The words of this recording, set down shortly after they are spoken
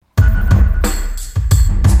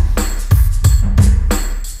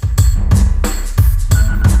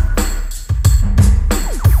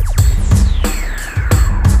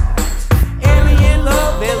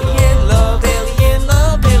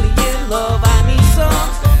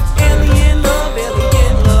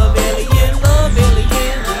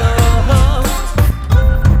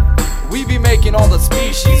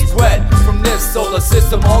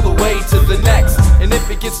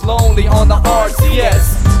smoothly on the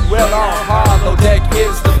RCS. Well, our hollow deck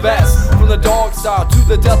is the best. From the Dark Star to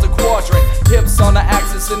the Delta Quadrant, hips on the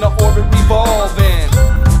axis in the orbit revolving.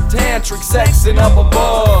 Tantric sexing up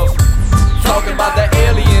above, talking about the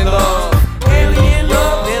alien love. Alien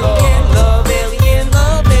love, alien love, alien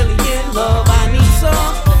love, alien love. I need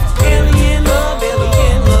some alien love,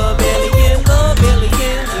 alien love, alien love,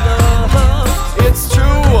 alien love. It's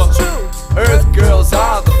true, Earth girls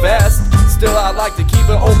are the best. Still, I like to keep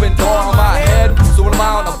an open door on my head. So when I'm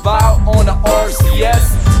out and about on the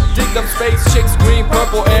RCS, dig them space chicks, green,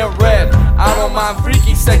 purple, and red. I don't mind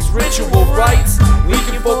freaky sex ritual rites. We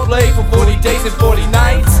can play for 40 days and 40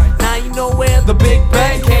 nights. Now you know where The Big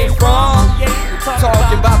Bang came from.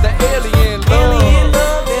 Talking about the alien love. alien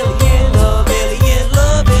love, alien love, alien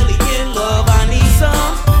love, alien love. I need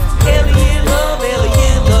some alien love,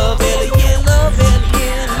 alien love, alien love,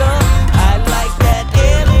 alien love. I like that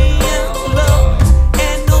alien love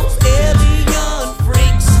and those alien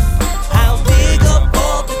freaks. I'll dig up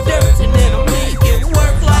all the dirt and then I'll make it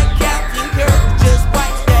work like Captain Kirk. Just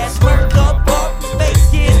wipe that smirk up off your face,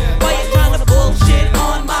 kid. Why you trying to bullshit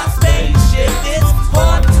on my spaceship? It's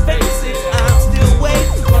hard to face it. I'm still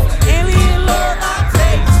waiting for alien love. I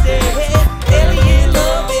taste it. Alien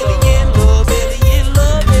love, alien love, alien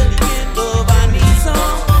love, alien love. I need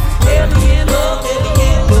some alien love,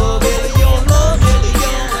 alien love, alien love,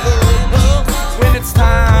 alien love. When it's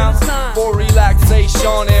time for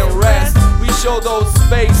relaxation and rest, we show those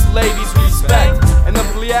space ladies respect. And the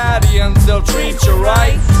Pleiadians, they'll treat you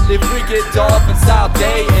right. They freak it dolphin style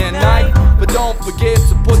day and night. But don't forget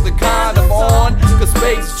to put the condom on, cause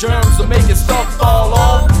space germs will make your stuff fall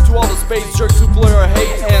off. To all the space jerks who blur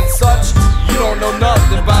hate and such, you don't know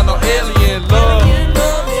nothing about no alien love. Alien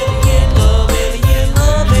love, alien love, alien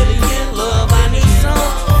love, alien love. I need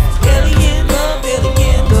some alien love,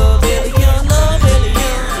 alien love, alien love,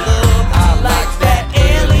 alien love. I like that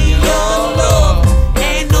alien love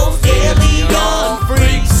and those alien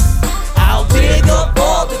freaks. I'll dig up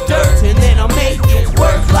all the dirt and then I'll make it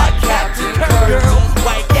work like Captain Kirk. Girl,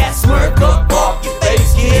 wipe that smirk up off your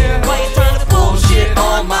face, kid. Why you trying to bullshit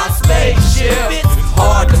on my spaceship? It's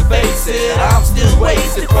hard to face it. I'm still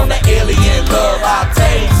wasted from the alien love. I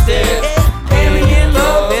taste it.